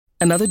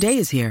Another day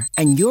is here,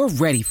 and you're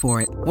ready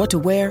for it. What to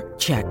wear?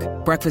 Check.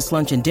 Breakfast,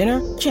 lunch, and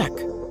dinner? Check.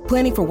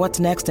 Planning for what's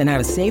next and how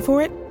to save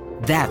for it?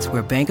 That's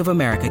where Bank of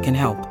America can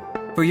help.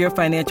 For your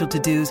financial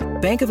to-dos,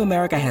 Bank of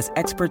America has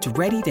experts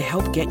ready to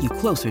help get you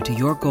closer to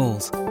your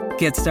goals.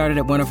 Get started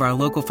at one of our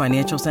local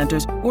financial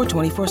centers or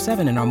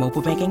 24/7 in our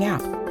mobile banking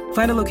app.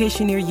 Find a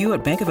location near you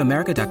at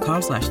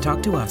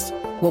bankofamerica.com/talktous.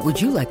 What would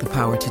you like the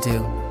power to do?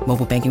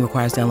 Mobile banking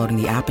requires downloading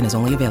the app and is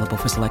only available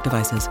for select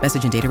devices.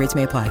 Message and data rates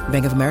may apply.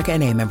 Bank of America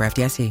N.A., member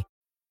FDIC.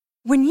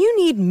 When you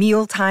need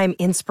mealtime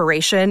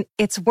inspiration,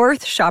 it's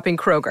worth shopping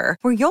Kroger,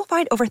 where you'll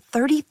find over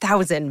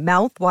 30,000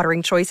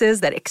 mouth-watering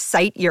choices that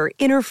excite your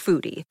inner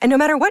foodie. And no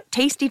matter what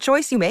tasty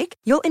choice you make,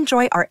 you'll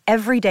enjoy our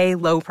everyday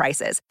low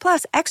prices,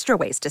 plus extra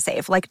ways to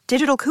save, like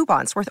digital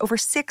coupons worth over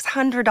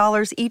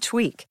 $600 each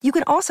week. You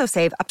can also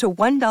save up to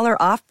 $1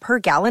 off per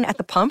gallon at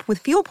the pump with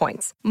fuel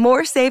points.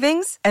 More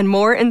savings and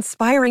more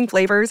inspiring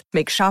flavors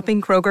make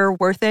shopping Kroger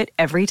worth it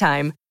every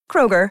time.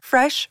 Kroger,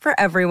 fresh for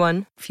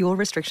everyone. Fuel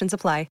restrictions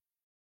apply.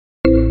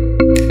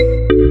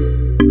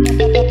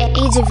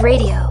 Age of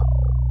Radio.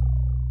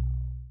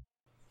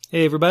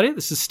 Hey everybody,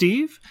 this is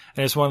Steve,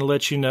 and I just want to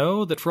let you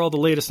know that for all the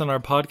latest on our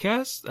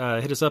podcast,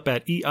 hit us up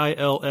at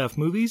EILF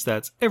Movies.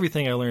 That's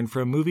Everything I Learned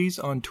from Movies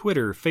on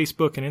Twitter,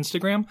 Facebook, and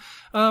Instagram.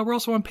 We're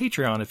also on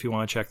Patreon if you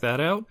want to check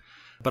that out.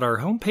 But our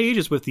homepage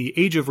is with the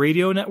Age of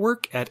Radio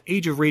Network at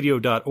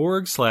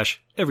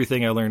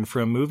ageofradio.org/Everything I Learned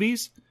from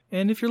Movies.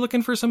 And if you're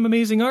looking for some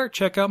amazing art,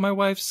 check out my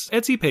wife's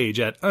Etsy page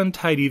at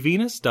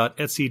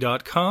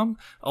untidyvenus.etsy.com.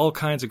 All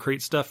kinds of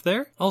great stuff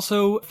there.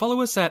 Also, follow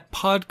us at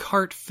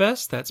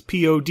PodCartFest, that's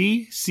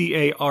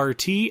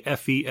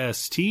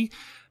PodCartFest,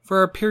 for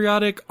our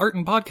periodic art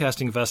and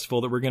podcasting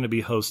festival that we're going to be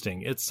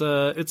hosting. It's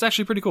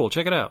actually pretty cool.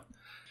 Check it out.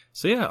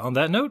 So yeah, on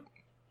that note,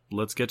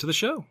 let's get to the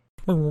show.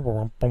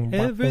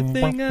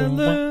 Everything I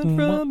learned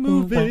from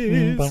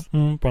movies helps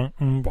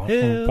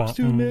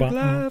to make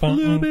life a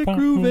little bit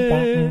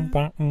groovy.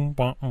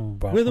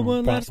 With a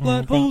one-liner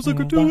plot holes and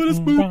gratuitous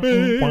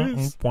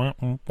movies.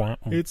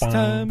 It's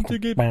time to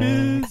get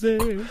busy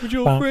with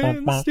your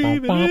friend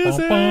Steve and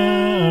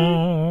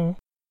Izzy.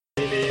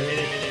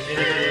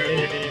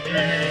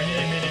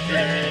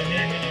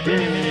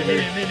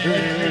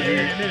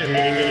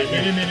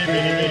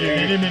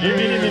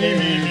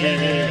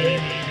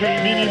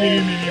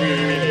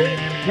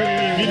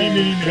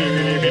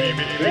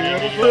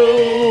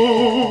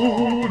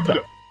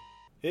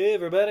 Hey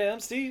everybody, I'm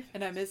Steve.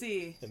 And I'm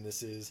Izzy. And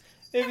this is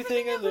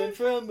Everything I Learned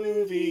from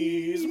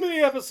Movies mini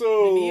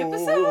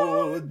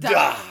episode.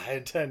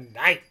 And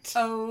tonight.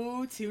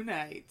 Oh,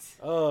 tonight.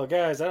 Oh,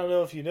 guys, I don't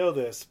know if you know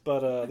this,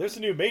 but there's a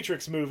new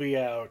Matrix movie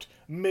out.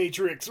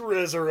 Matrix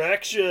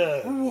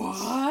Resurrection.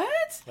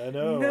 What? I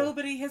know.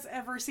 Nobody has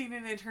ever seen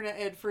an internet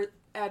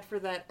ad for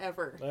that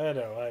ever. I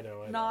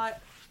know.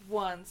 Not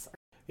once.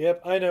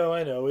 Yep, I know.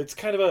 It's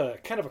kind of a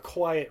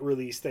quiet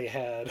release they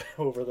had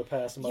over the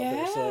past month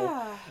or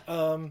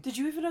so. Did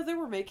you even know they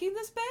were making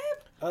this, babe?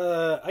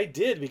 I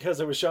did, because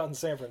it was shot in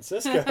San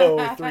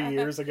Francisco 3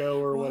 years ago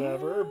or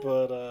whatever.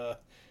 But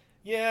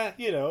yeah,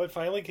 it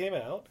finally came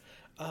out.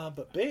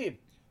 But babe,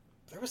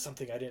 there was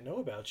something I didn't know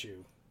about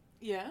you.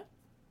 Yeah?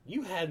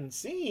 You hadn't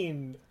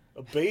seen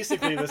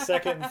basically the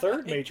second and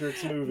third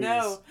Matrix movies.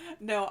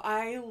 No,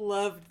 I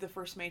loved the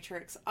first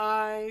Matrix.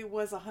 I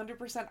was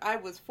 100%, I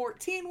was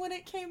 14 when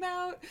it came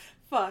out.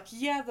 Fuck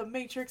yeah, the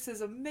Matrix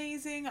is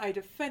amazing. I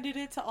defended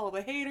it to all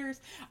the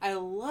haters. I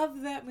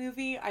love that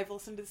movie. I've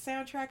listened to the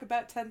soundtrack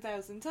about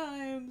 10,000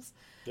 times.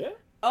 Yeah?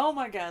 Oh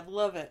my god,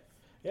 love it.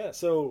 Yeah,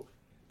 so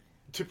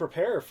to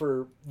prepare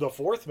for the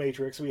fourth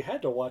Matrix, we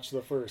had to watch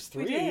the first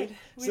three. We did.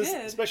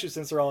 Especially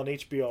since they're all on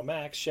HBO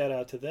Max. Shout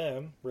out to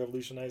them,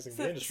 revolutionizing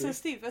the industry. So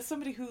Steve, as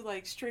somebody who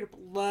straight up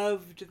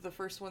loved the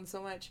first one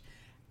so much,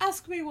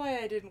 ask me why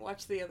I didn't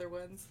watch the other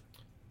ones.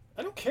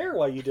 I don't care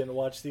why you didn't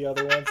watch the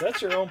other ones.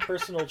 That's your own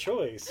personal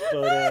choice.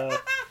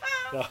 But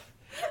no.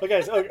 But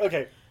guys,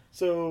 okay.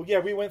 So yeah,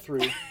 we went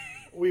through.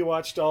 We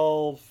watched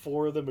all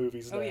four of the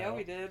movies now. Oh yeah,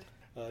 we did.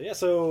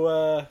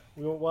 So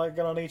we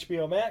got on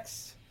HBO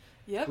Max.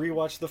 Yep.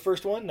 Rewatched the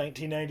first one,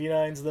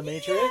 1999's The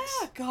Matrix.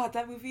 Yeah, God,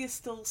 that movie is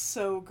still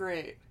so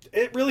great.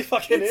 It really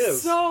fucking is.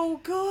 It's so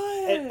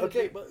good. And,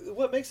 okay, but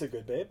what makes it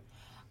good, babe?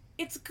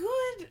 It's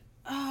good.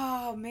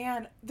 Oh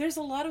man, there's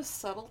a lot of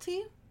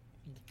subtlety.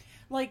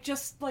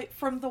 Just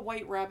from the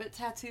White Rabbit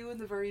tattoo in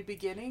the very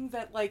beginning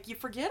that you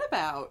forget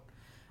about.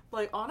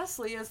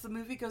 Honestly, as the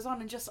movie goes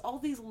on, and just all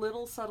these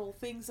little subtle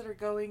things that are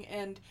going,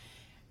 and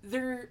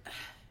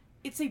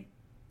it's a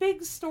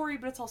big story,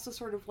 but it's also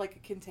sort of like a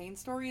contained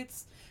story.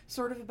 It's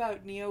sort of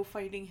about Neo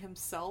finding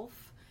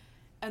himself,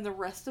 and the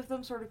rest of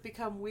them sort of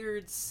become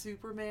weird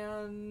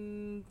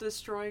Superman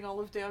destroying all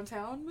of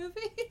downtown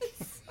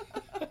movies.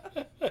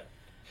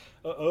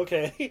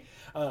 Okay.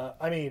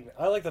 I mean,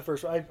 I like the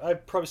first one.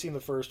 I've probably seen the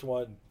first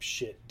one,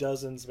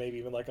 dozens, maybe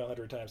even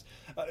 100 times.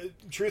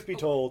 Truth be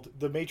told,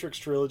 the Matrix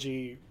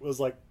trilogy was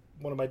one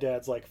of my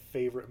dad's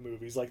favorite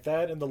movies.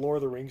 That and the Lord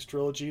of the Rings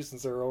trilogy,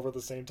 since they were over at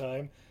the same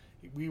time.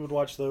 We would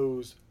watch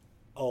those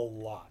a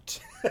lot.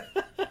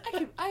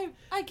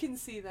 I can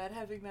see that,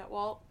 having that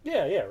wall.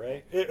 Yeah,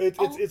 right.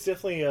 It's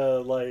definitely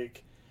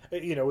like,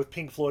 with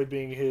Pink Floyd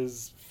being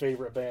his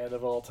favorite band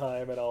of all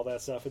time and all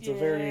that stuff. It's a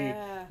very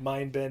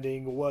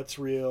mind-bending. What's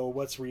real?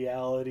 What's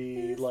reality?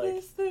 Is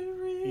this the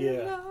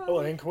real life? Oh,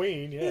 and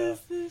Queen. Yeah.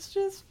 Is this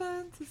just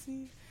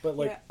fantasy?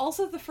 But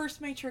also the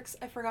first Matrix,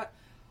 I forgot.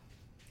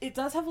 It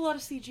does have a lot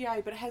of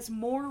CGI, but it has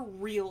more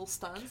real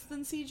stunts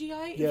than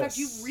CGI. In fact,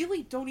 you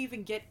really don't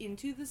even get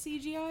into the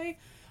CGI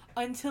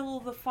until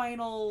the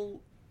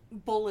final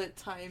bullet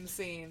time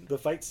scene. The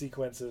fight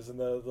sequences and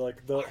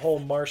the whole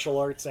martial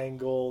arts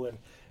angle and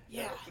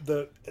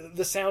the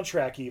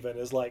soundtrack even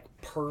is like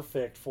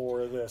perfect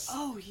for this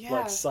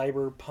like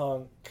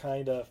cyberpunk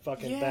kind of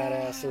fucking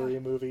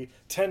badassery movie.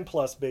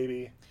 10+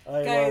 baby.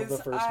 I love the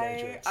first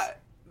Matrix.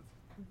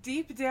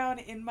 Deep down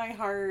in my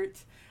heart,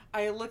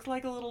 I looked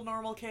like a little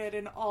normal kid,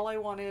 and all I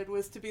wanted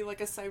was to be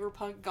like a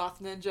cyberpunk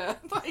goth ninja.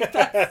 Like,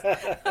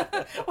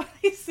 that's what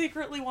I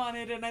secretly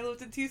wanted, and I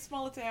lived in too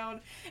small a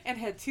town and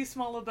had too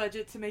small a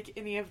budget to make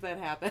any of that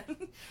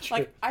happen.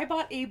 Like, I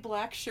bought a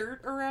black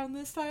shirt around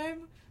this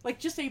time, like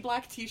just a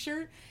black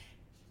t-shirt,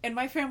 and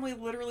my family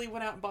literally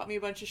went out and bought me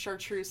a bunch of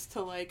chartreuse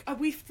to like,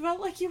 we felt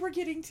like you were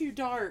getting too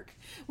dark.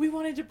 We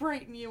wanted to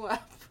brighten you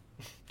up.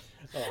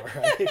 All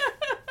right.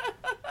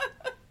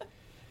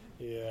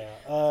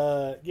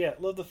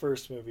 Love the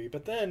first movie,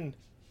 but then,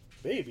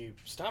 babe, you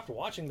stopped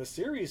watching the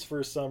series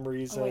for some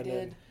reason. Oh, I did.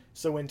 And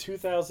so in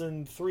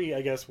 2003,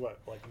 I guess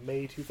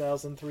May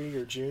 2003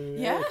 or June?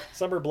 Yeah.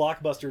 Summer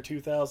blockbuster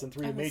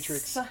 2003,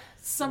 Matrix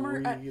summer,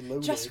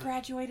 Reloaded. just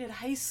graduated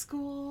high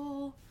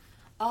school.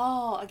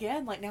 Oh,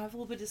 again, like now I have a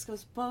little bit of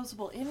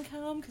disposable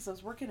income because I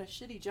was working a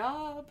shitty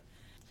job.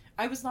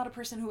 I was not a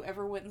person who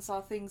ever went and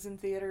saw things in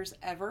theaters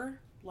ever,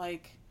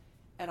 like,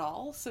 at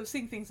all, so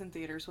seeing things in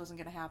theaters wasn't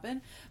going to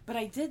happen, but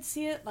I did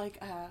see it, like,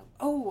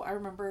 I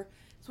remember,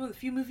 it's one of the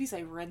few movies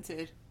I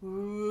rented.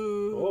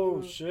 Ooh.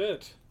 Oh,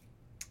 shit.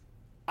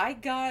 I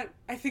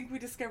think we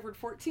discovered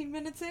 14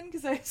 minutes in,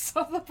 because I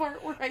saw the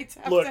part where I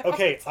tapped Look, out.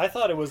 okay, I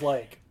thought it was,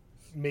 like,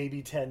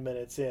 maybe 10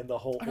 minutes in, the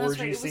whole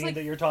orgy scene like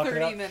that you're talking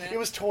 30 about. minutes. It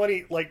was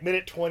 20, like,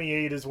 minute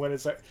 28 is when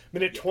it's,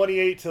 minute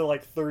 28 to,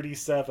 like,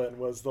 37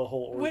 was the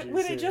whole orgy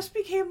when scene. it just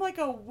became, like,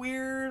 a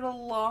weird,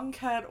 long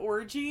cut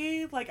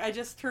orgy, like, I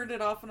just turned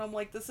it off, and I'm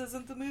like, this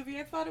isn't the movie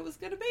I thought it was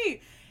gonna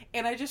be.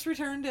 And I just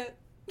returned it.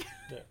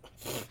 Yeah.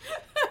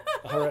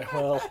 Alright,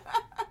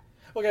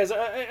 well, guys,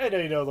 I know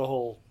you know the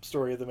whole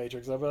story of the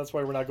Matrix, but that's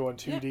why we're not going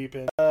too deep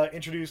in.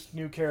 Introduced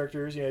new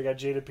characters. You got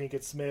Jada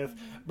Pinkett Smith.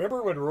 Mm-hmm.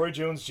 Remember when Roy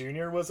Jones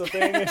Jr. was a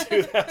thing in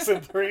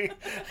 2003?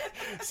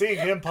 Seeing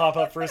him pop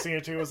up for a scene or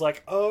two was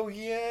like, oh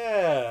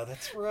yeah,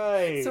 that's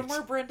right.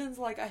 Somewhere Brendan's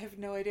like, I have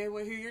no idea who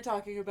you're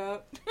talking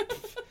about.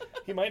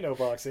 He might know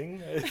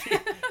boxing.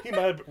 He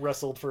might have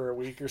wrestled for a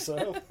week or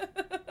so.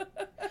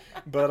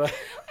 But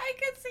I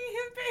could see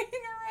him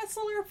being a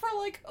wrestler for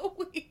like a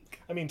week.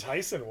 I mean,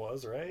 Tyson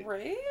was, right?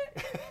 Right?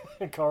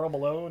 And Karl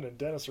Malone and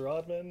Dennis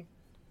Rodman.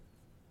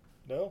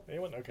 No?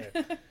 Anyone? Okay.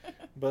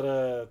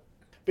 But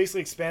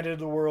basically expanded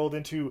the world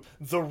into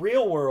the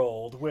real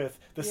world with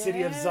the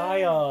city of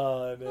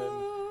Zion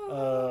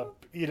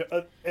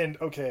and and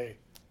okay,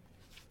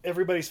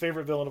 everybody's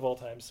favorite villain of all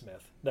time,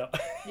 Smith. No.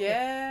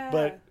 Yeah.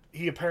 But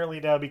he apparently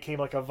now became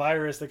like a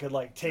virus that could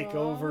like take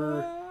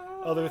over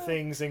other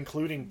things,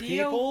 including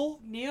people.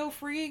 Neo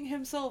freeing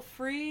himself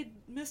freed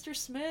Mr.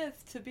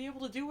 Smith to be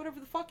able to do whatever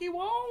the fuck he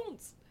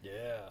wants.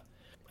 Yeah.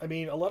 I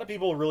mean, a lot of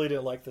people really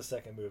didn't like the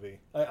second movie.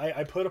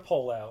 I put a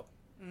poll out.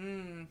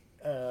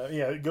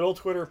 Good old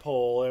Twitter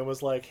poll, and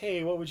was like,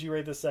 hey, what would you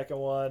rate the second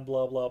one?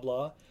 Blah, blah,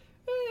 blah.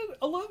 And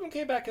a lot of them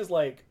came back as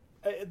like,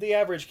 the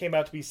average came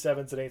out to be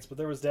 7s and 8s, but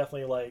there was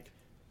definitely like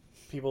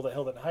people that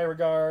held it in high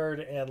regard,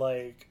 and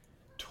like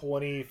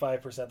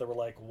 25% that were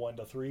like 1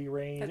 to 3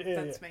 range.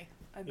 That's me.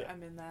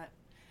 I'm in that.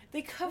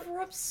 They cover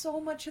up so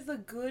much of the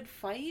good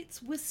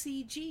fights with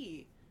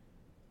CG.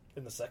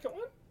 In the second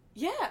one?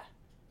 Yeah.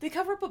 They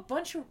cover up a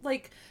bunch of,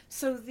 like,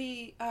 so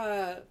the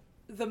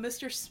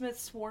Mr. Smith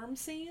swarm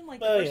scene, like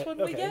the first one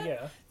we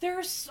get, there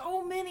are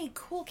so many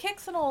cool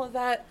kicks and all of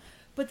that,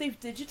 but they've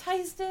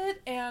digitized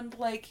it, and,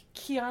 like,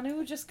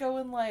 Keanu just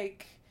going,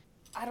 like,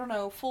 I don't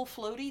know, full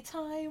floaty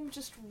time,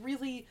 just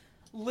really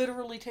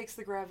literally takes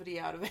the gravity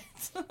out of it.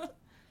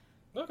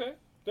 Okay.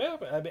 Yeah,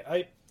 I mean,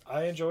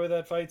 I enjoy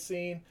that fight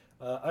scene.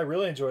 I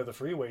really enjoy the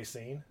freeway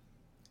scene.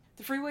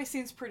 The freeway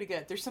scene's pretty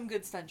good. There's some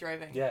good stunt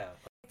driving. Yeah.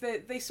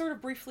 They sort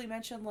of briefly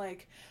mention,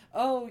 like,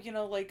 oh, you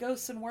know, like,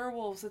 ghosts and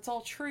werewolves, it's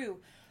all true.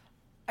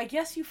 I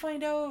guess you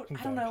find out,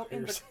 I don't know,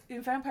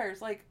 in vampires,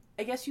 like,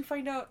 I guess you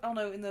find out, I don't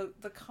know, in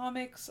the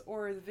comics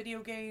or the video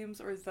games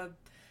or the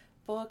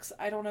books,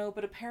 I don't know,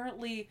 but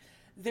apparently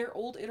they're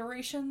old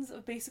iterations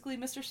of basically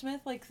Mr. Smith,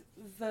 like,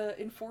 the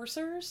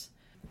Enforcers,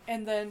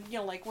 and then, you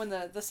know, like, when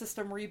the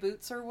system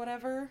reboots or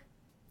whatever.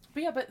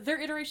 But yeah, but they're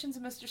iterations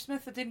of Mr.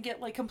 Smith that didn't get,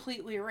 like,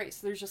 completely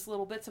erased. There's just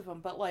little bits of them.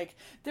 But, like,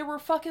 there were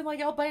fucking, like,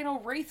 albino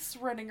wraiths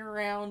running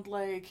around,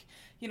 like,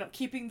 you know,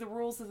 keeping the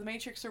rules of the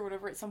Matrix or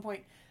whatever at some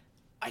point.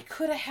 I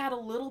could have had a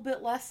little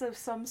bit less of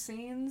some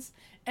scenes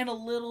and a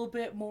little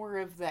bit more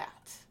of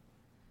that.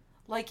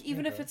 Like,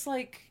 even if it's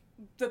like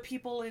the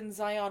people in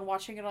Zion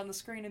watching it on the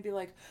screen and be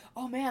like,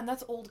 oh man,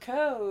 that's old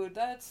code.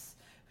 That's,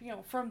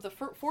 from the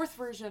fourth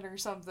version or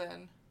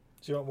something.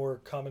 Do you want more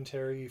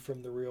commentary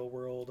from the real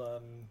world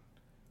on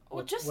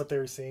what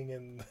they're seeing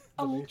in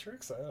the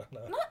Matrix? I don't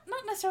know.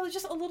 Not necessarily,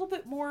 just a little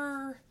bit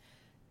more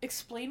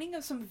explaining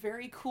of some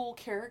very cool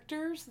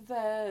characters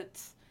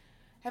that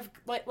have,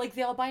 like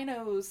the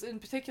albinos in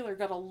particular,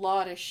 got a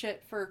lot of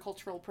shit for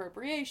cultural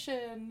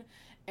appropriation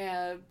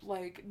and,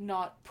 like,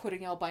 not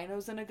putting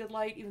albinos in a good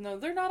light, even though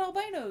they're not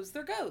albinos,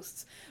 they're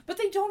ghosts. But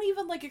they don't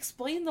even, like,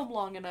 explain them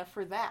long enough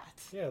for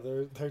that. Yeah,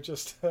 they're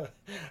just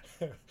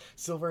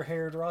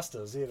silver-haired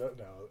Rastas,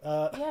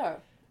 Yeah.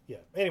 Yeah.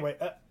 Anyway,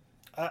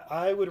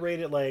 I would rate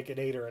it like an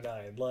 8 or a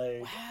 9.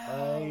 Like,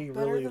 Wow, I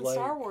better really than like...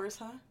 Star Wars,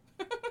 huh?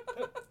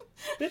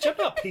 Bitch, I'm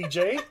not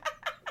PJ.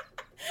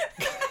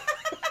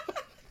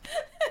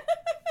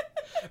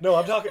 No,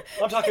 I'm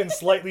talking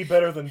slightly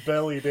better than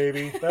Belly,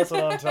 baby. That's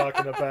what I'm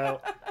talking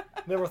about.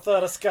 Never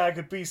thought a sky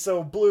could be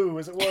so blue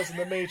as it was in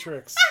the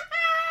Matrix.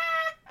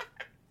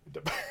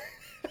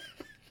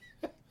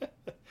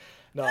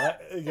 No,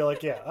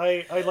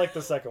 I like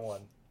the second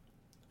one.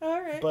 All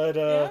right. But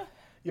it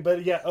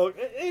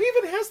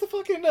even has the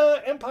fucking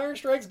Empire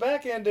Strikes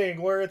Back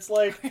ending where it's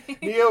like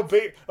Neo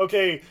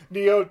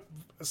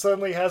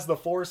suddenly has the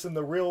Force in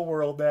the real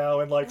world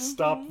now and, like,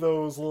 stop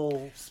those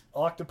little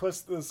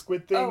octopus, the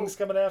squid things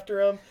coming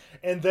after him.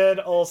 And then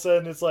all of a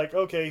sudden it's like,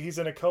 okay, he's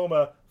in a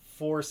coma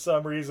for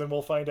some reason.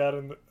 We'll find out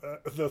in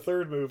the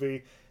third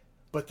movie.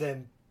 But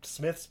then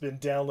Smith's been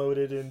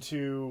downloaded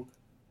into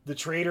the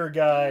traitor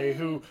guy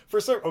who,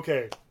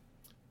 okay.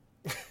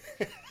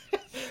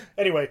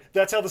 Anyway,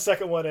 that's how the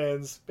second one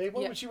ends. Babe,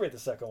 what would you rate the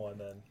second one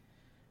then?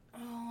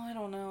 Oh, I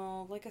don't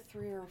know. Like a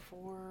 3 or a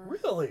 4.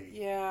 Really?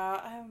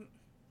 Yeah,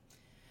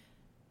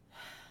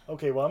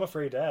 Okay, well, I'm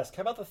afraid to ask.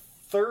 How about the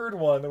third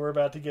one that we're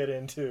about to get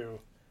into?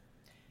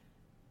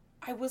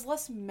 I was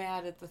less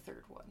mad at the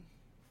third one.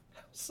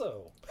 How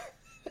so?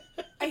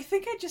 I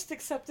think I just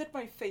accepted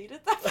my fate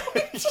at that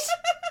point.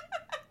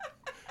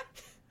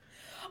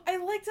 I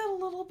liked it a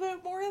little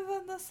bit more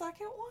than the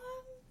second one.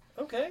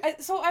 Okay.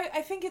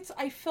 I think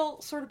I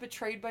felt sort of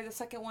betrayed by the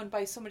second one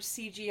by so much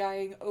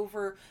CGIing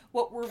over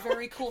what were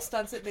very cool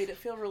stunts that made it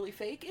feel really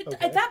fake.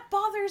 That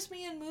bothers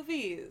me in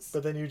movies.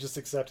 But then you just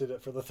accepted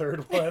it for the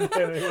third one,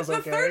 and it was the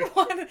okay. The third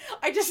one,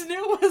 I just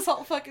knew it was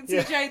all fucking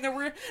CGI.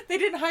 Yeah. They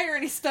didn't hire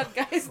any stunt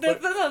guys.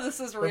 None of this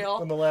is real.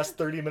 When the last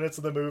 30 minutes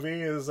of the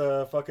movie is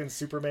fucking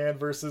Superman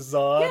versus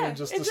Zod, and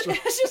just it's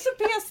just a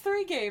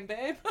PS3 game,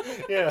 babe.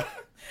 Yeah.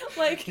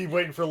 Like, keep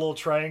waiting for little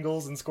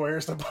triangles and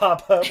squares to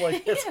pop up.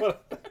 Like, it's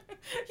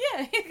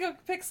yeah, he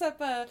picks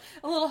up a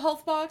little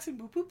health box and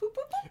boop, boop, boop, boop,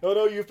 boop. Oh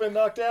no, you've been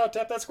knocked out.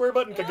 Tap that square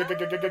button.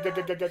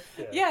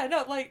 Yeah,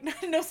 no, like,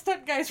 no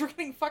stunt guys were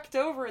getting fucked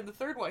over in the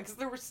third one because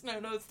there were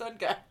no stunt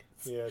guys.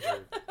 Yeah,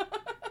 true.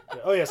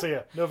 Oh yeah,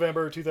 so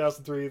November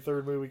 2003,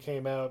 third movie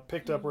came out,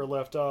 picked up where it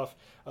left off.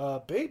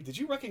 Babe, did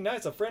you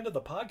recognize a friend of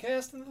the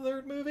podcast in the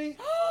third movie?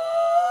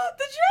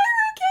 The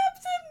Gyro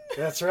Captain!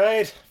 That's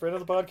right, friend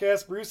of the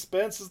podcast, Bruce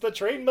Spence is the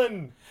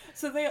trainman.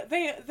 So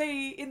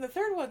they in the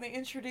third one they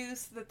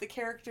introduced that the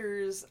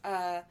characters,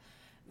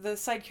 the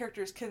side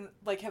characters can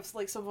have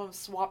some of them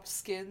swapped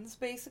skins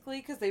basically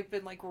because they've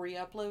been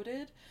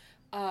re-uploaded.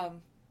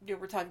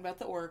 We're talking about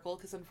the Oracle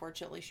because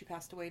unfortunately she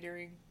passed away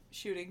during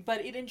shooting,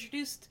 but it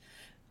introduced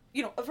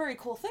a very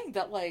cool thing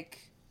that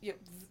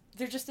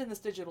they're just in this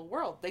digital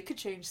world. They could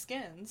change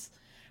skins.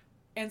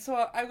 And so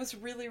I was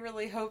really,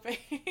 really hoping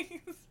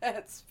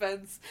that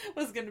Spence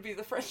was going to be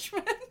the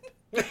Frenchman.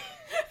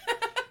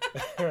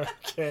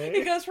 Okay.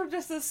 He goes from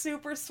just a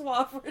super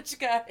suave rich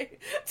guy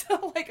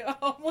to a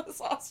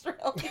homeless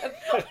Australian.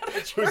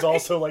 Who's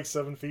also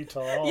 7 feet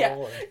tall.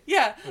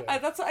 Yeah.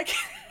 That's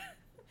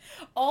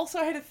Also,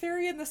 I had a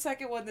theory in the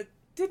second one that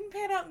didn't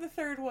pan out in the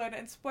third one,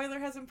 and spoiler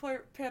hasn't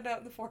panned out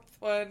in the fourth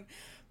one.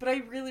 But I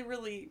really,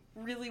 really,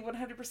 really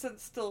 100%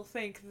 still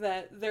think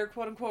that their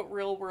quote-unquote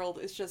real world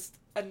is just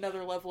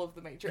another level of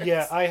the Matrix.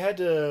 Yeah, I had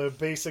to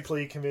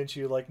basically convince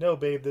you, no,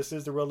 babe, this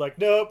is the real.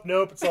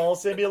 Nope, it's all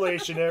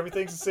simulation.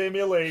 Everything's a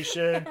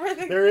simulation.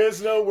 There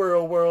is no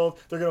real world.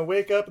 They're going to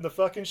wake up in the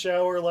fucking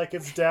shower like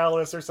it's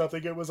Dallas or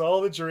something. It was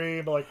all a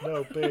dream.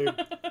 No,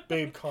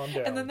 babe, calm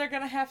down. And then they're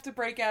going to have to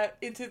break out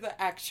into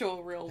the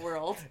actual real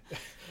world.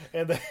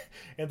 and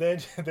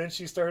then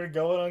she started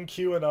going on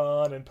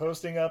QAnon and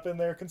posting up in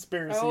their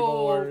conspiracy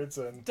boards.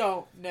 And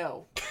don't,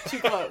 no. Too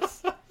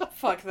close.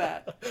 Fuck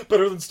that.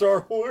 Better than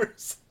Star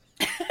Wars.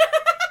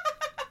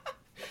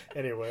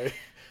 Anyway.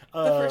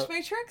 The first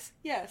Matrix?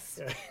 Yes.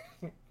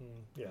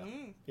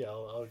 Yeah,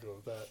 I'll go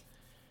with that.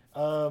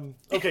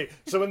 Okay,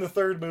 so in the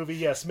third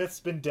movie, Smith's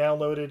been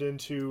downloaded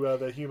into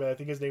the human. I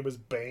think his name was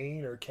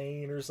Bane or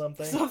Kane or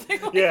something.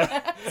 Something like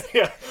that.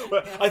 Yeah.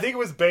 But I think it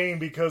was Bane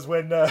because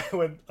when I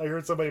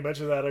heard somebody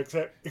mention that, I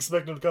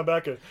expected him to come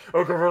back and,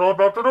 okay, we're all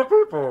back to the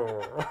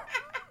people.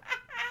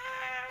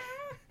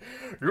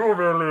 You were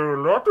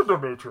merely elected the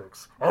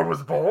Matrix. I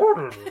was born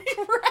in it.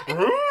 Right.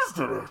 Raised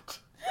in it.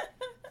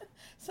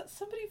 So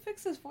somebody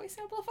fix his voice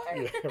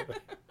amplifier. Yeah.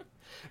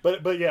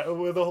 But yeah,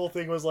 the whole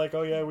thing was like,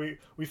 oh yeah,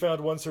 we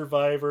found one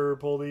survivor,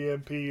 pull the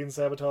EMP and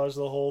sabotage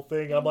the whole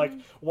thing. I'm like,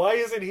 why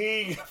isn't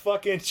he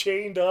fucking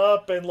chained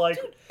up and like...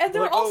 Dude, and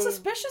they're like, all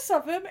suspicious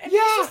of him, and he's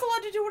just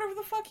allowed to do whatever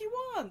the fuck he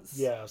wants.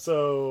 Yeah,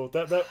 so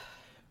that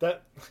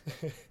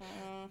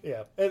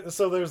yeah. And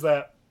so there's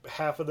that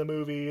half of the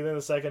movie, and then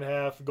the second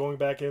half going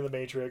back into the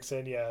Matrix,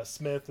 and yeah,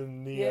 Smith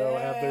and Neo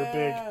have their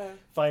big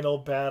final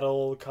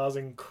battle,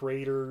 causing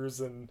craters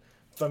and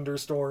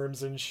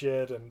thunderstorms and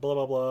shit and blah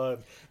blah blah.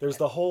 And there's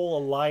the whole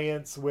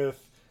alliance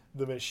with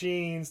the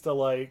machines to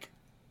like,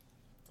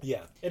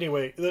 yeah.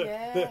 Anyway,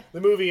 the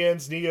movie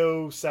ends.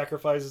 Neo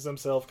sacrifices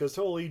himself because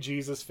holy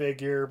Jesus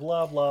figure,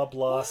 blah blah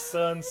blah. What?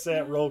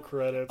 Sunset, roll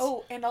credits.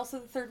 Oh, and also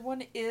the third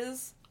one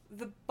is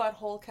the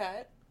butthole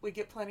cut. We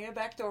get plenty of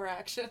backdoor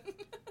action.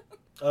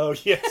 Oh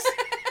yes.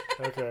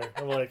 Okay.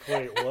 I'm like,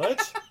 wait,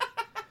 what?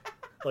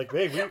 Like,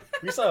 hey,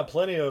 we saw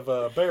plenty of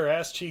bare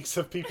ass cheeks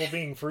of people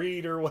being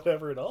freed or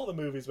whatever in all the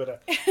movies,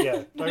 but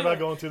yeah, talking about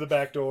going through the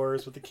back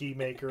doors with the key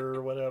maker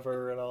or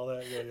whatever and all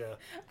that. Yeah.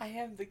 I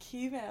am the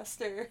key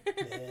master.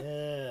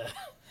 Yeah.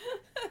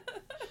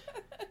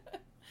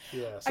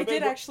 Yeah. So I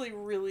did actually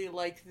really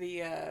like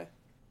the.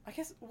 I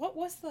guess what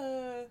was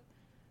the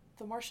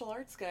martial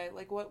arts guy?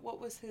 Like, what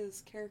was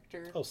his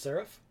character? Oh,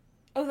 Seraph.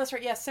 Oh, that's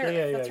right. Yeah, Seraph.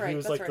 Yeah. That's right. He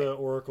was that's like the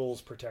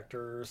Oracle's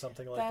protector or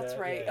something like that. That's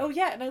right. Yeah. Oh,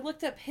 yeah, and I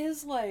looked up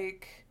his,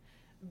 like,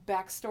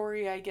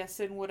 backstory, I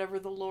guess, in whatever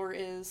the lore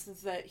is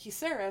that he's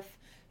Seraph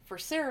for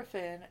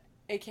Seraphim,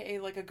 aka,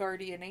 like, a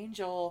guardian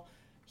angel.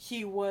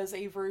 He was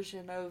a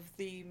version of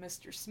the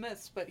Mr.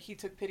 Smiths, but he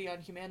took pity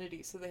on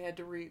humanity, so they had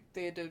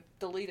to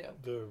delete him.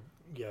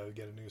 Get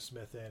a new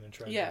Smith in and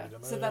try to delete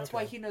him. So that's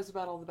why he knows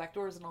about all the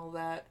backdoors and all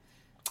that.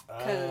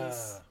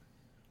 Because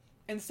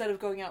instead of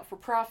going out for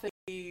profit,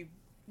 he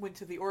went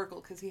to the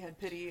Oracle because he had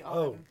pity on...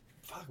 Oh,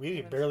 fuck,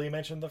 we barely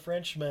mentioned the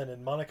Frenchman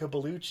and Monica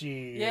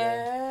Bellucci.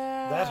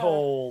 Yeah. And that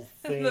whole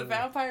thing. The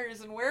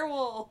vampires and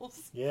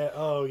werewolves. Yeah,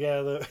 oh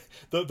yeah,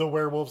 the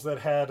werewolves that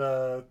had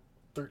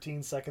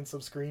 13 seconds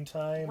of screen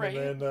time. Right.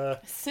 And then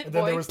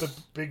there was the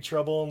Big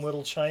Trouble in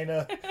Little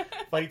China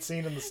fight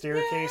scene in the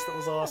staircase that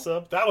was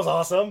awesome. That was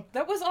awesome.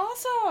 That was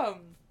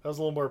awesome. That was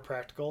a little more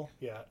practical.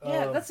 Yeah.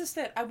 Yeah, that's just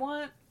it. I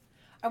want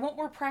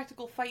more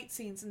practical fight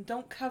scenes, and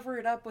don't cover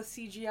it up with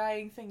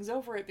CGIing things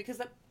over it, because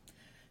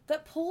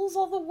that pulls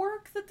all the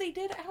work that they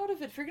did out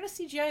of it. If you're gonna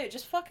CGI it,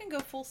 just fucking go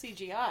full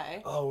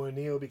CGI. Oh, when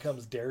Neo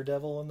becomes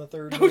Daredevil in the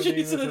third movie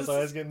Jesus. with his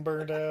eyes getting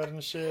burned out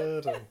and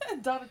shit.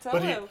 And...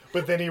 Donatello.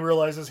 But then he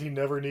realizes he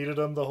never needed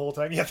him the whole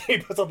time. Yeah, he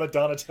puts on the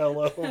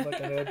Donatello like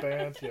a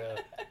headband. Yeah.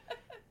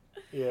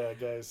 Yeah,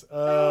 guys.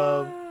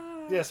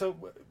 Yeah, so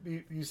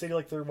you say you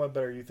like third one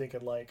better. You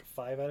thinking like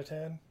 5 out of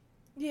 10?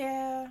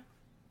 Yeah.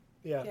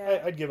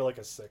 Yeah. I'd give it like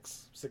a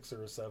 6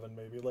 or a 7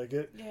 maybe. Like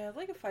it. Yeah,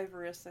 like a 5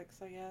 or a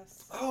 6, I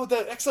guess. Oh,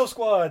 the Exo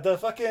Squad, the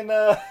fucking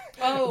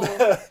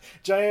the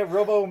giant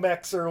robo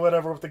mechs or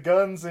whatever with the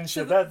guns and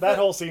shit. That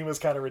whole scene was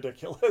kind of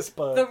ridiculous,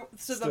 but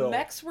the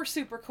mechs were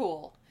super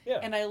cool. Yeah.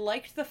 And I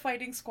liked the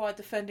fighting squad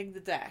defending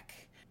the deck.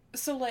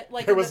 So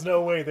like there was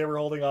no way they were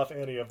holding off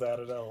any of that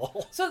at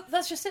all. So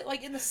that's just it.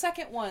 Like in the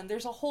second one,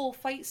 there's a whole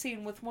fight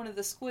scene with one of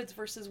the squids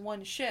versus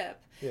one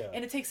ship,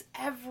 and it takes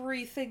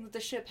everything that the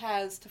ship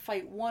has to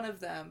fight one of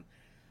them,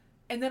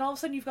 and then all of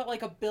a sudden you've got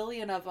like 1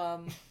 billion of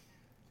them,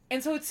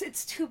 and so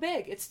it's too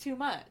big. It's too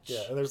much.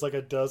 Yeah, and there's like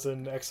a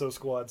dozen Exo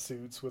Squad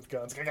suits with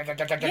guns.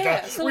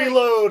 Yeah, so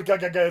reload.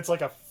 It's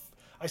like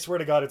I swear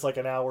to God, it's like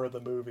an hour of the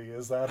movie.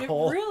 Is that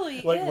whole? It really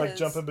is. Like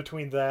jumping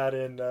between that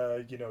and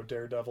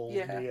Daredevil,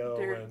 Neo,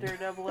 and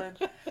Daredevil.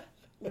 And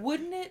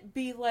wouldn't it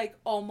be like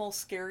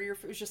almost scarier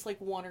if it was just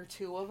like 1 or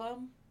 2 of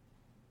them,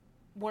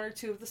 1 or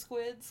 2 of the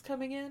squids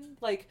coming in,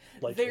 like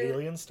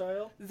Alien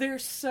style? They're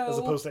so as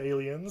opposed to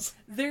Aliens.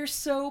 They're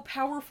so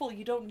powerful.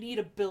 You don't need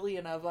 1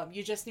 billion of them.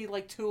 You just need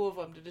like 2 of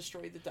them to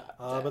destroy the deck.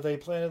 But they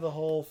planted the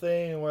whole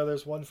thing where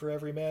there's one for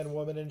every man,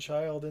 woman, and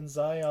child in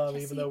Zion,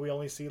 even though we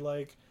only see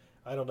like,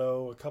 I don't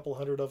know, a couple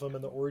hundred of them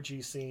in the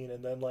orgy scene,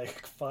 and then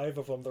like 5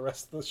 of them the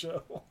rest of the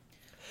show.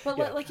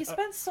 But like you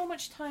spend so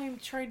much time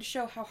trying to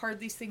show how hard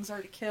these things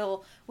are to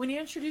kill. When you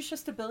introduce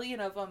just 1 billion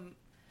of them,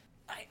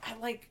 I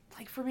like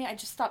for me, I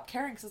just stopped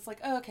caring, because it's like,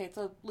 oh, okay, it's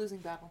a losing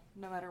battle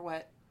no matter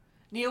what.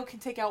 Neo can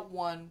take out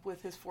 1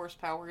 with his force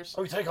powers.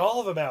 Oh, you take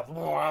all of them out.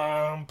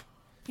 Whomp.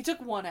 He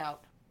took 1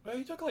 out. No,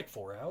 he took like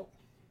 4 out.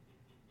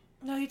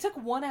 No, he took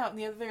 1 out,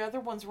 and the other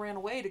ones ran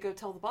away to go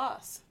tell the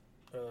boss.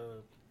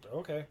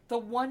 Okay. The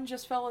 1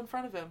 just fell in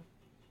front of him.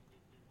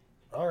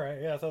 All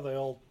right. Yeah, I thought they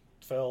all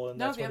fell. And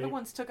no, that's the other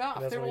ones took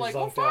off. They were like,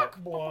 oh, fuck!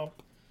 All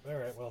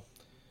right, well.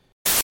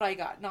 I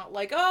got. Not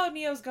like, oh,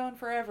 Neo's gone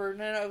forever.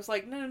 No, I was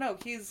like, no,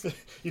 he's...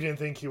 You didn't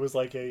think he was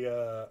like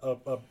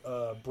a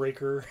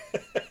breaker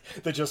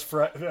that just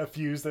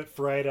fused that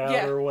fried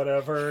out or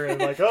whatever,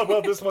 and like, oh,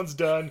 well, this one's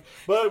done,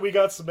 but we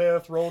got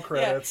Smith, roll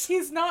credits. Yeah,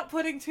 he's not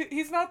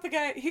he's not the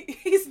guy,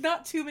 he's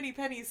not too many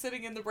pennies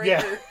sitting in the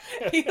breaker.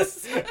 Yeah.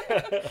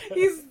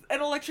 He's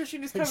an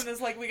electrician who's coming and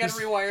is like, we gotta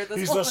rewire this.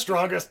 He's the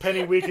strongest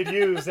penny we could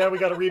use. Now we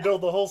gotta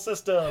rebuild the whole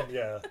system.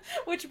 Yeah.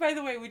 Which, by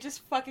the way, we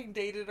just fucking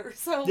dated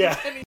ourselves. Yeah.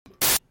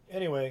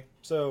 Anyway,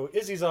 so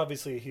Izzy's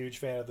obviously a huge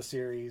fan of the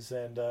series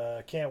and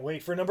can't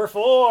wait for number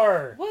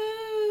 4.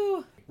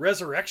 Woo!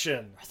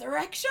 Resurrection.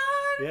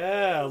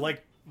 Yeah,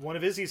 like one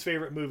of Izzy's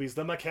favorite movies,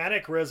 The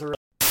Mechanic Resurrection.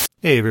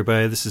 Hey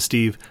everybody, this is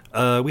Steve.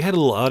 We had a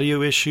little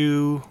audio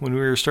issue when we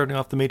were starting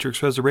off the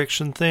Matrix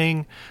Resurrection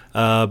thing,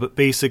 but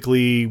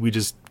basically we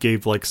just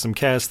gave like some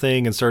cast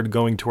thing and started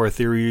going to our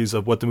theories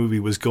of what the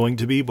movie was going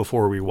to be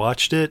before we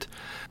watched it.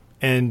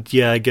 And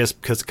yeah, I guess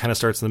because it kind of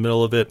starts in the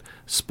middle of it.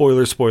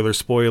 Spoilers.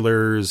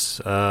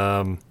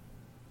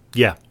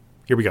 Yeah,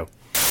 here we go.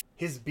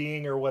 His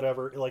being or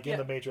whatever, like in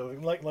the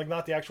Matrix, like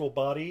not the actual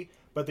body,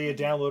 but they had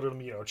downloaded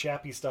him,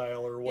 Chappie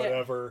style or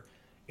whatever,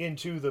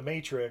 into the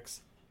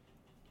Matrix.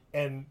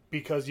 And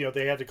because,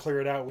 they had to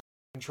clear it out,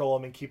 control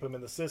him and keep him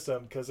in the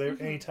system, because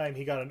anytime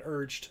he got an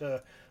urge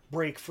to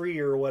break free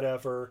or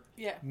whatever,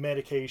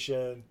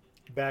 medication,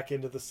 back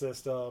into the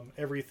system,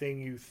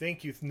 everything you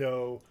think you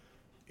know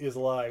is a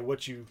lie.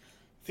 What you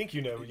think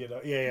you know.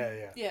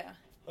 Yeah.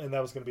 And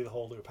that was going to be the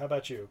whole loop. How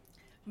about you?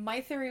 My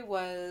theory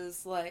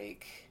was,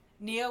 like,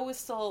 Neo was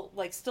still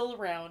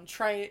around,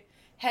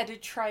 had to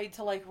try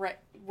to, like,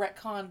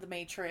 retcon the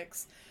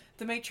Matrix.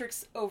 The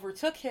Matrix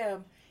overtook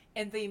him,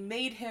 and they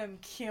made him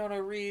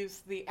Keanu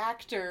Reeves, the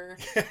actor,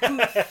 who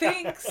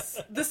thinks...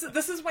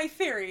 This is my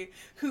theory.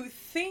 Who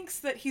thinks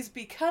that he's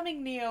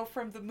becoming Neo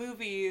from the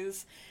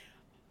movies...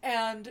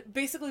 And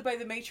basically by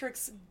the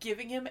Matrix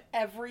giving him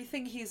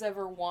everything he's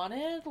ever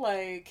wanted,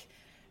 like,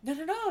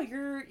 no,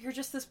 you're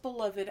just this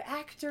beloved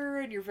actor,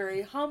 and you're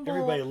very humble.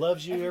 Everybody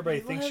loves you, everybody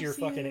thinks you're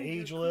fucking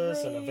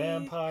ageless and a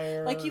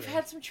vampire. Like, you've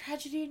had some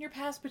tragedy in your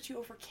past, but you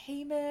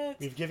overcame it.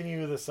 We've given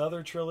you this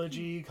other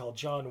trilogy called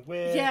John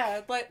Wick.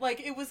 Yeah, but,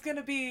 like, it was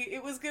gonna be,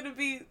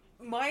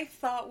 my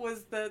thought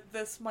was that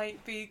this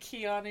might be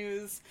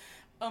Keanu's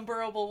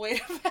unbearable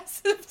weight of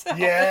massive talent.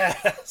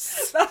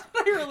 Yes! That's what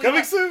I really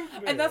Coming soon!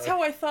 And that's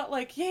how I thought,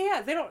 like, they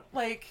don't,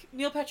 like,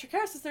 Neil Patrick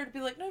Harris is there to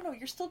be like, no,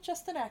 you're still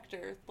just an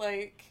actor.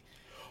 Like,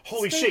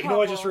 holy shit, you know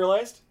what I just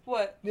realized?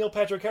 What? Neil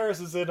Patrick Harris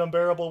is in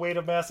Unbearable Weight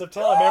of Massive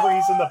Talent. Remember,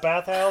 he's in the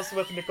bathhouse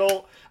with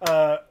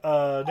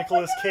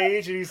Nicolas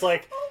Cage, and he's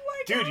like,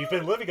 dude, you've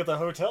been living at the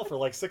hotel for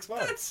like 6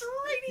 months. That's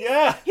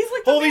right. He's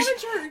like the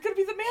manager. You're gonna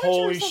be the manager.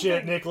 Holy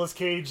shit, Nicolas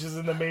Cage is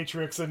in the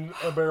Matrix and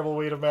Unbearable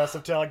Weight of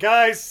Massive Talent.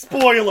 Guys,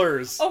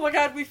 spoilers! Oh my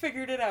god, we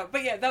figured it out.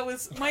 But yeah, that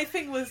was my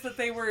thing, was that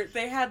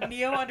they had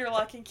Neo under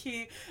lock and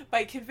key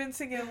by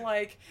convincing him,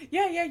 like,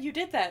 yeah, you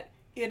did that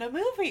in a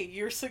movie.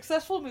 You're a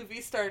successful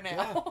movie star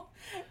now.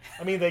 Yeah.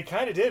 I mean, they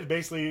kind of did.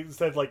 Basically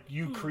said, like,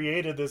 you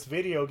created this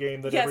video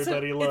game that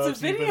everybody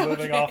loves. You've been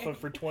living off of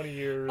for 20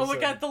 years. Oh my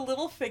god, the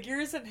little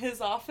figures in his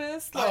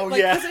office.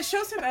 Because it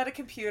shows him at a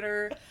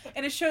computer,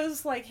 and it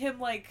shows, like, him,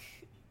 like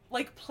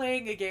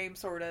playing a game,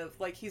 sort of.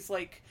 Like, he's,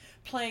 like,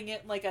 playing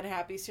it, like,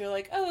 unhappy. So you're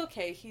like, oh,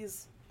 okay,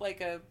 he's like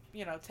a,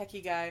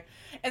 techie guy.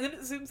 And then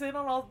it zooms in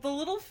on all the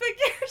little figures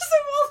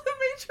of all the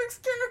Matrix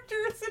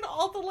characters in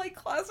all the, like,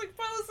 classic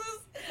poses.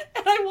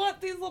 And I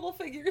want these little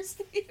figures,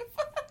 Steve.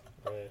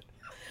 Right.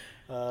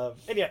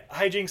 And yeah,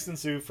 hijinks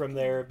ensue from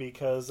there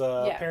because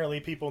apparently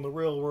people in the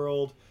real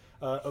world,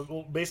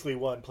 basically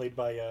one played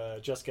by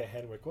Jessica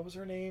Henwick. What was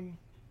her name?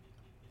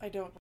 I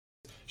don't.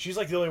 She's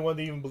like the only one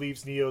that even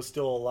believes Neo's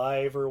still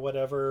alive or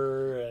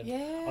whatever. And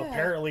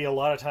apparently a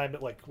lot of time,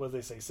 like, what did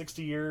they say,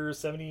 60 years,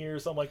 70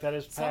 years, something like that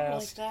has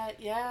passed. Something like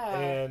that, yeah.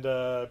 And,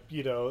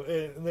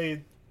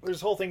 there's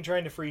this whole thing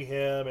trying to free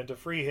him, and to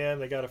free him,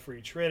 they got to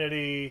free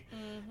Trinity.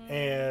 Mm-hmm.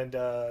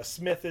 And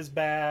Smith is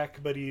back,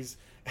 but he's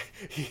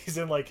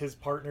in, like, his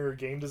partner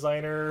game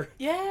designer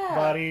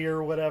body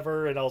or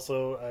whatever. And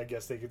also, I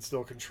guess they could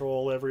still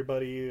control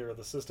everybody, or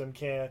the system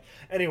can.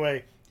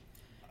 Anyway...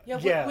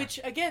 Yeah, which,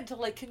 again, to,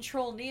 like,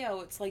 control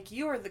Neo, it's like,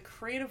 you are the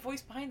creative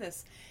voice behind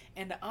this,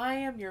 and I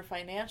am your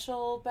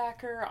financial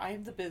backer,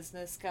 I'm the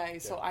business guy,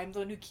 so I'm the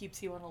one who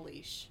keeps you on a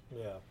leash.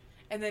 Yeah.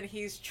 And then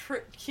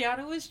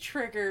Keanu is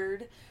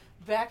triggered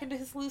back into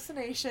his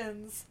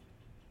hallucinations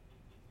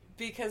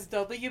because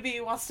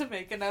WB wants to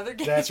make another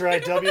game. That's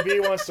right,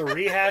 WB wants to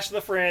rehash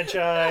the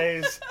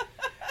franchise.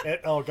 And,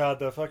 oh god,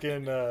 the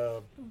fucking...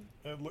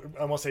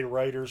 I won't say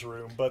writer's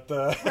room, but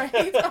the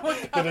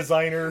the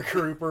designer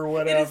group or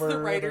whatever. It is the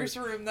writer's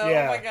room, though.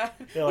 Yeah. Oh my god.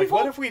 Yeah, like,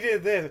 what if we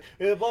did this?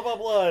 Blah, blah,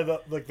 blah.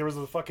 Like, there was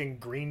a fucking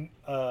green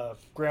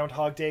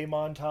Groundhog Day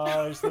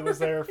montage that was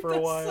there for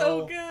a while.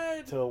 So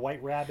good. To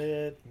White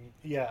Rabbit.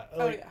 Yeah.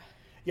 Like,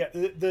 Yeah,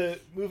 the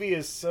movie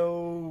is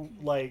so,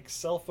 like,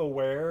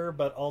 self-aware,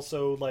 but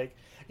also, like,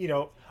 you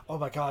know, oh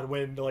my god,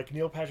 when, like,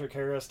 Neil Patrick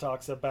Harris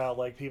talks about,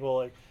 like, people,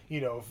 like, you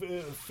know,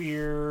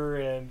 fear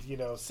and, you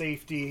know,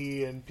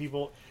 safety and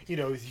people, you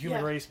know, the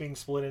human race being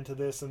split into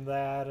this and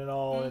that and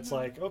all, it's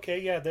like, okay,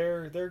 yeah,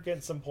 they're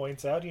getting some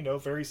points out, you know,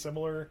 very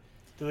similar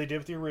to they did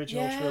with the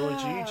original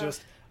trilogy,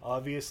 just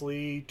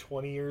obviously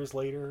 20 years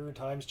later,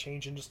 times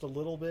changing just a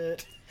little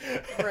bit.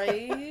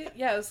 Right?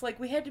 Yeah, it's like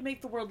we had to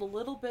make the world a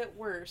little bit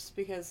worse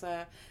because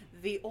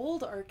the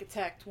old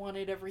architect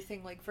wanted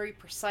everything like very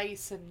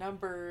precise and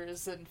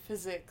numbers and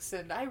physics,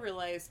 and I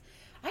realized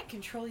I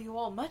control you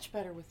all much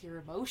better with your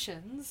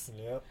emotions.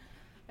 Yep.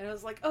 And I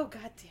was like, oh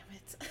god damn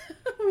it.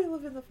 We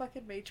live in the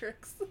fucking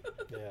Matrix.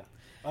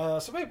 Yeah.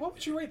 So babe, what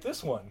would you rate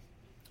this one?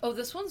 Oh,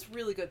 this one's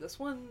really good. This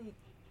one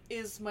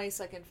is my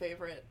second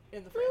favorite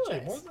in the Really?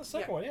 franchise. More than the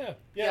second one, yeah.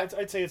 Yeah,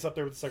 I'd say it's up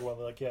there with the second one.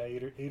 Like, yeah,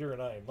 8 or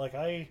 9. Like,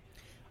 I'm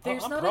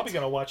probably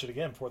going to watch it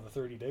again before the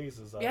 30 days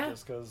is up.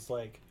 Just because,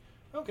 like,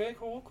 okay,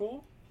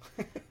 cool.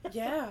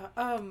 Yeah.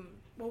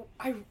 Well,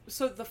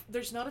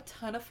 there's not a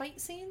ton of fight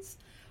scenes,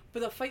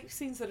 but the fight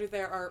scenes that are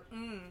there are,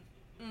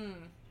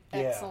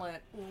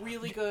 excellent.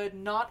 Really good.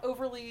 Not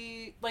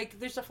overly, like,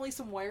 there's definitely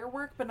some wire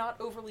work, but not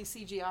overly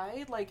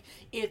CGI. Like,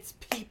 it's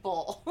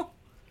people.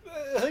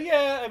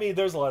 Yeah, I mean,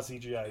 there's a lot of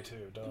CGI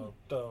too.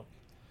 Don't.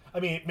 I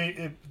mean,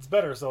 it's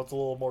better, so it's a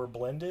little more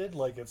blended.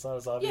 Like, it's not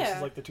as obvious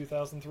as like the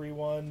 2003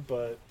 one,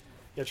 but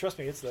yeah, trust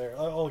me, it's there.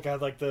 Oh god,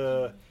 like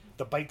the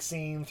bike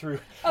scene through.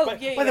 By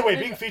the way,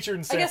 being featured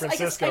in San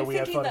Francisco, we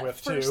had fun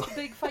with too. That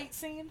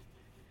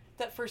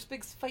first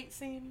big fight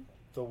scene.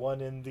 The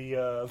one in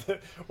the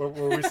what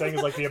were we saying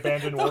is like the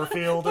abandoned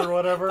Warfield or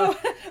whatever.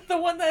 The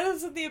one that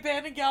is in the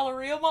abandoned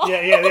Galleria Mall.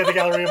 Yeah, the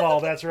Galleria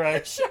Mall. That's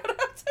right. Shout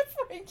out to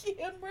Frankie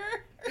and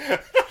Murr.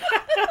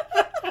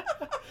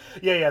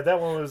 Yeah, that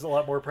one was a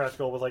lot more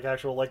practical with like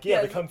actual like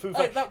the kung fu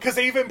fight, because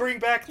they even bring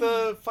back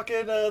the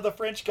fucking the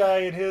French guy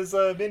and his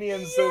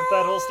minions of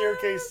that whole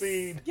staircase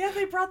scene. Yeah,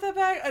 they brought that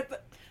back.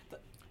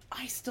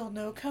 I still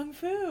know kung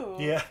fu.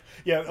 Yeah.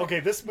 Okay,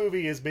 this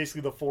movie is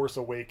basically the Force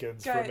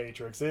Awakens for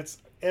Matrix. It's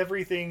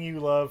everything you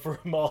love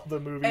from all the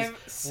movies,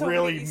 so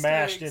really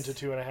mashed into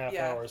 2.5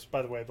 hours.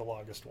 By the way, the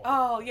longest one.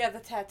 Oh yeah, the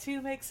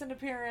tattoo makes an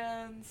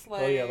appearance.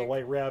 Like... Oh yeah, the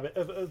white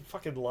rabbit,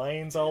 fucking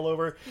lions all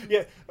over.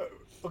 Yeah.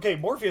 Okay,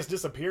 Morpheus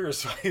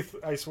disappears.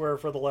 I swear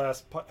for the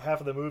last half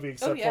of the movie,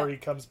 except for he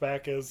comes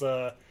back as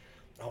oh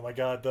my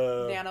god,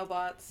 the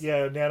nanobots.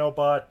 Yeah,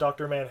 nanobot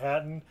Dr.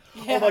 Manhattan.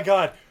 Yeah. Oh my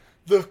god.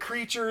 The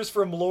creatures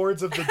from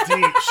Lords of the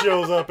Deep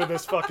shows up in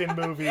this fucking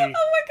movie. Oh my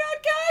god,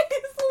 guys!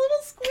 The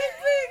little squid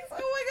things!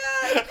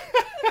 Oh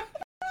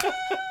my god!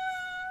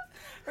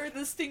 Or the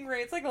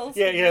stingray. It's like a little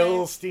stingray. Yeah, a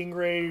little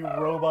stingray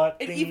robot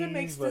It even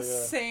makes the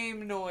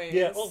same noise.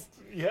 Yeah, well,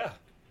 yeah.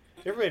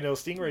 Everybody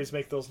knows stingrays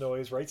make those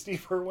noises, right,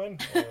 Steve Irwin?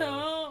 But,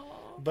 no,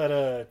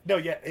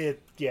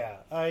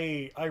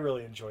 I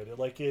really enjoyed it.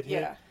 Like, it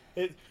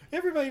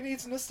everybody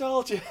needs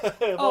nostalgia.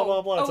 Blah,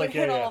 blah, blah. It's it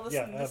hit all the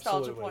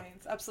nostalgia absolutely.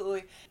 points.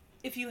 Absolutely.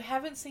 If you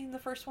haven't seen the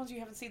first ones, you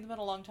haven't seen them in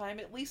a long time,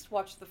 at least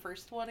watch the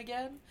first one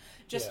again,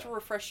 just to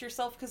refresh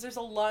yourself, because there's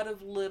a lot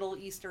of little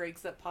Easter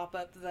eggs that pop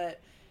up that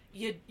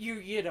you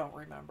don't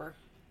remember.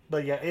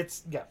 But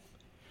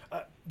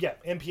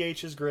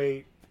MPH is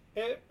great.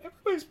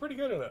 Everybody's pretty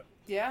good at it.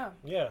 Yeah,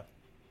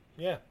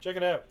 check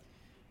it out.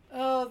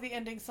 Oh, the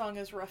ending song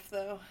is rough,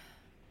 though.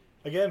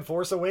 Again,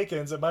 Force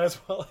Awakens. It might as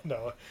well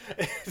no.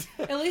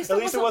 At least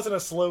it wasn't a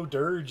slow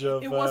dirge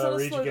of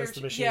Rage Against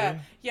the Machine.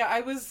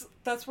 Yeah.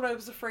 That's what I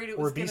was afraid it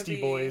was. Or Beastie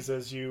Boys,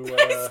 as you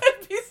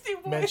Beastie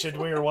Boys. mentioned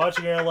when we were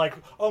watching it. Like,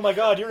 oh my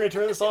god, you're gonna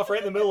turn this off right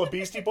in the middle of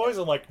Beastie Boys?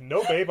 I'm like,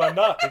 no, babe, I'm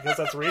not, because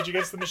that's Rage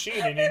Against the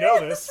Machine, and you know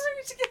this.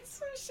 Rage Against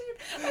the Machine.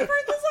 I've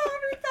heard this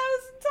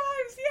 100,000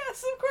 times.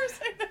 Yes, of course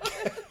I know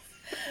this.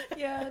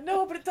 Yeah,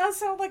 no, but it does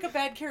sound like a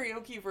bad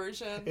karaoke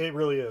version. It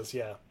really is,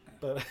 yeah.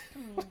 But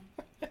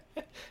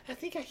I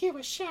think I hear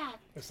a shot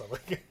or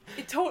something.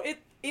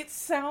 It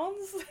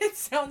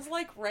sounds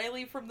like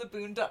Riley from the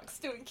Boondocks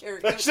doing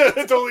karaoke.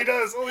 It totally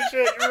does. Holy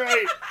shit, you're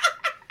right.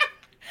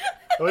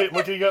 Oh, wait,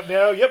 looking up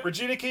now. Yep,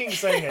 Regina King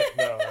sang it.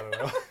 No, I don't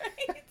know.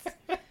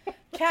 Right.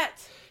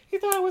 Cat. He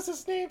thought it was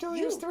his name till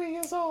he was 3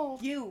 years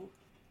old. You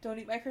don't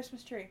eat my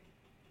Christmas tree.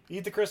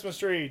 Eat the Christmas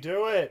tree.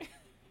 Do it.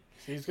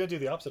 See, he's gonna do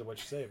the opposite of what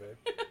you say,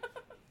 babe.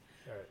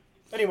 All right.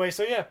 Anyway,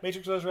 so yeah,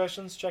 Matrix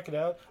Resurrections, check it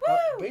out.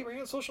 Babe, are you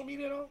on social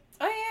media at all?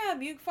 I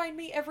am. You can find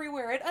me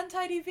everywhere at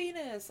Untidy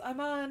Venus. I'm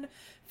on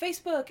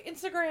Facebook,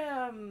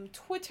 Instagram,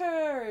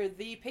 Twitter,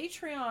 the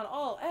Patreon,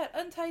 all at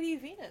Untidy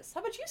Venus.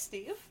 How about you,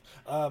 Steve?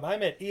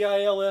 I'm at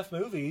EILF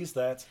Movies.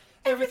 That's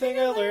Everything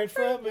I Learned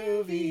from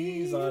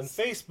Movies on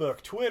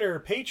Facebook,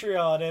 Twitter,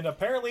 Patreon, and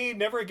apparently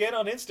never again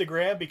on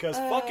Instagram, because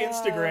fuck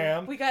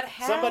Instagram. We got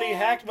hacked. Somebody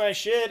hacked my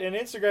shit, and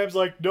Instagram's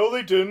like, no,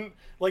 they didn't.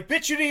 Like,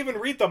 bitch, you didn't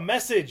even read the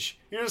message.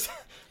 You're just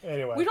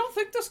anyway. We don't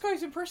think this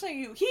guy's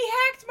impersonating you. He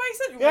hacked my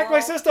system. He hacked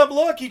my system.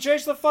 Look, he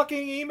changed the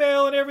fucking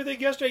email and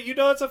everything yesterday. You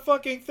know it's a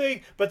fucking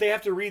thing. But they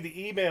have to read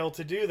the email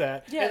to do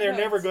that. Yeah, and they're no,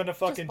 never it's going to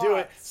fucking just do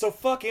it. bots. So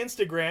fuck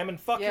Instagram and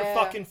fuck your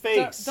fucking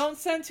face. Don't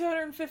send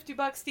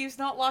 $250. Steve's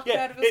not locked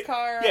out of his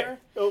car. Yeah.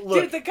 Oh,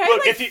 look, Dude, the guy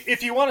look like...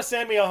 if you want to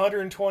send me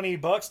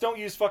 $120, don't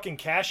use fucking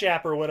Cash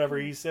App or whatever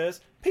he says.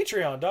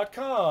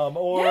 Patreon.com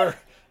or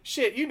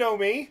shit, you know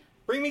me.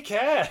 Bring me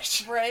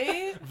cash.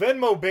 Right?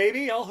 Venmo,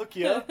 baby. I'll hook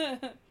you up.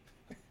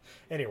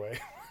 Anyway.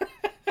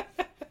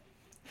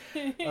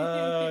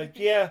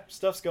 Yeah,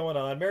 stuff's going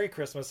on. Merry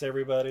Christmas,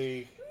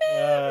 everybody.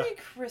 Merry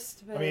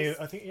Christmas. I mean,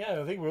 I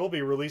think we'll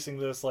be releasing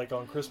this like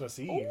on Christmas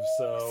Eve. Ooh,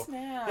 so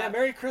snap. yeah,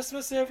 Merry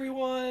Christmas,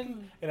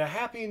 everyone, and a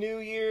Happy New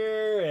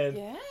Year, and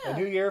a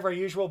new year of our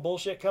usual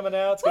bullshit coming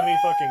out. It's gonna be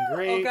fucking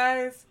great.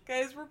 Oh,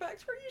 guys, we're back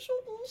to our usual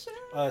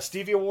bullshit.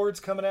 Stevie Awards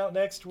coming out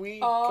next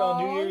week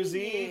on New Year's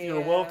Eve.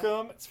 You're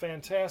welcome. It's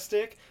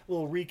fantastic. A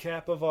little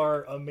recap of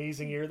our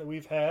amazing year that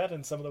we've had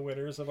and some of the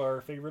winners of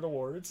our favorite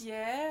awards.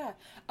 Yeah.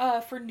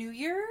 For New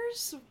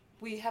Year's,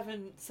 we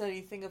haven't said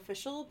anything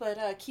official,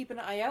 but keep an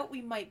eye out.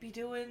 We might be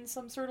doing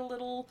some sort of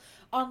little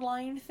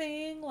online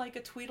thing, like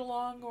a tweet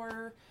along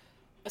or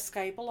a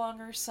Skype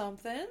along or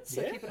something.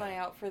 So keep an eye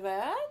out for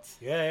that.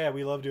 Yeah,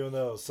 we love doing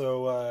those.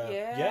 So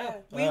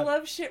we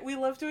love shit. We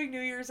love doing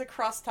New Year's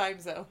across time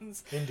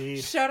zones.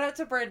 Indeed. Shout out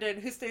to Brendan,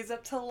 who stays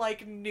up till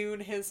like noon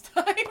his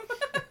time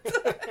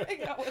to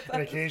hang out with us.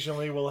 And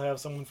occasionally we'll have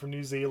someone from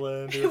New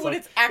Zealand. When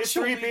it's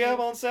actually 3 p.m.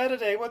 on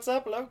Saturday. What's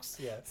up, blokes?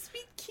 Yeah.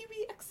 Sweet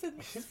Kiwi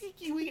accents. Sweet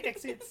Kiwi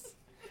accents.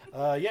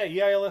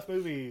 EILF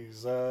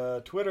Movies,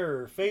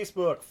 Twitter,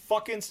 Facebook,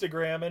 fuck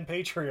Instagram, and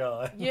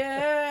Patreon.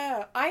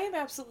 Yeah, I am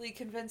absolutely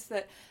convinced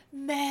that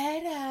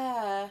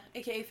Meta,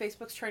 aka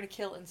Facebook's trying to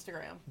kill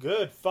Instagram.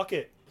 Good, fuck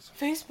it.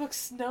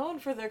 Facebook's known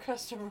for their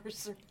customer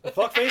service.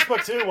 Fuck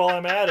Facebook too while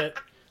I'm at it.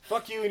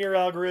 Fuck you and your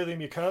algorithm,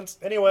 you cunts.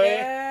 Anyway,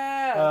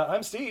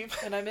 I'm Steve.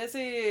 And I'm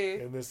Izzy.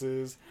 And this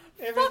is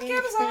Fuck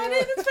Amazon in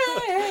its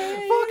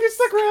face. Fuck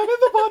Instagram in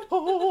the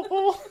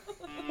butthole.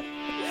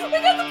 We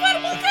got the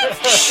butthole cuts.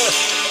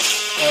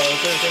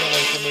 Let's entertain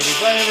the movie.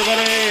 Bye,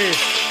 everybody.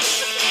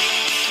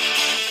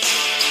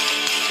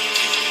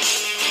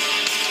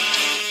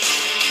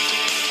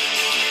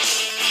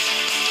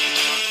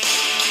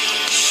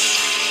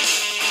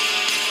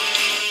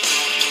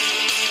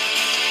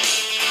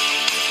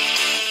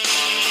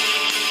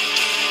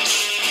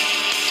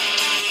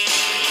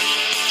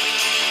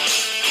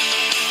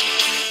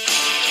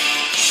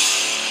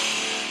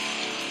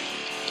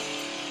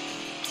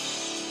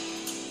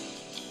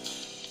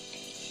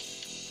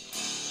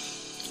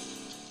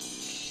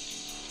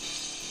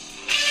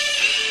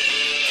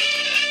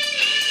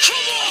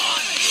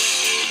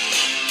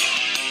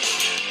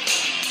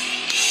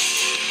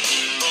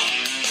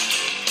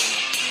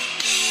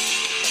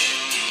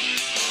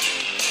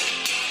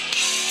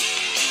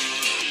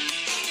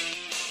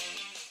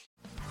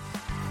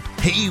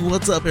 Hey,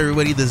 what's up,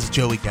 everybody? This is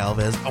Joey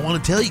Galvez. I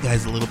want to tell you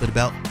guys a little bit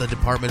about the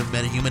Department of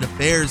Metahuman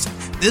Affairs.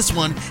 This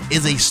one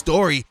is a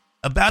story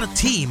about a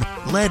team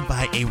led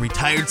by a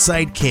retired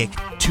sidekick,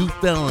 2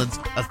 felons,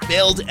 a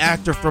failed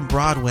actor from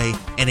Broadway,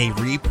 and a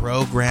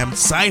reprogrammed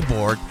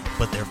cyborg.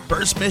 But their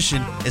first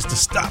mission is to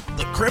stop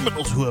the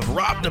criminals who have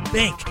robbed a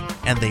bank,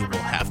 and they will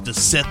have to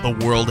set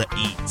the world at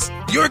ease.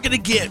 You're going to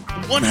get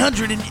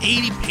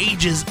 180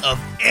 pages of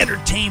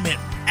entertainment,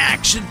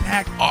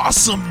 action-packed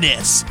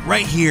awesomeness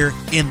right here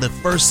in the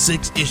first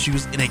 6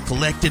 issues in a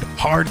collected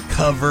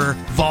hardcover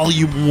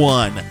volume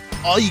 1.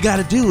 All you got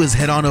to do is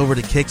head on over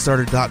to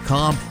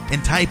Kickstarter.com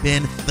and type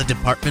in the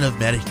Department of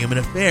Metahuman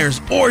Affairs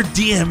or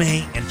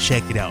DMA and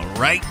check it out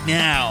right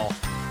now.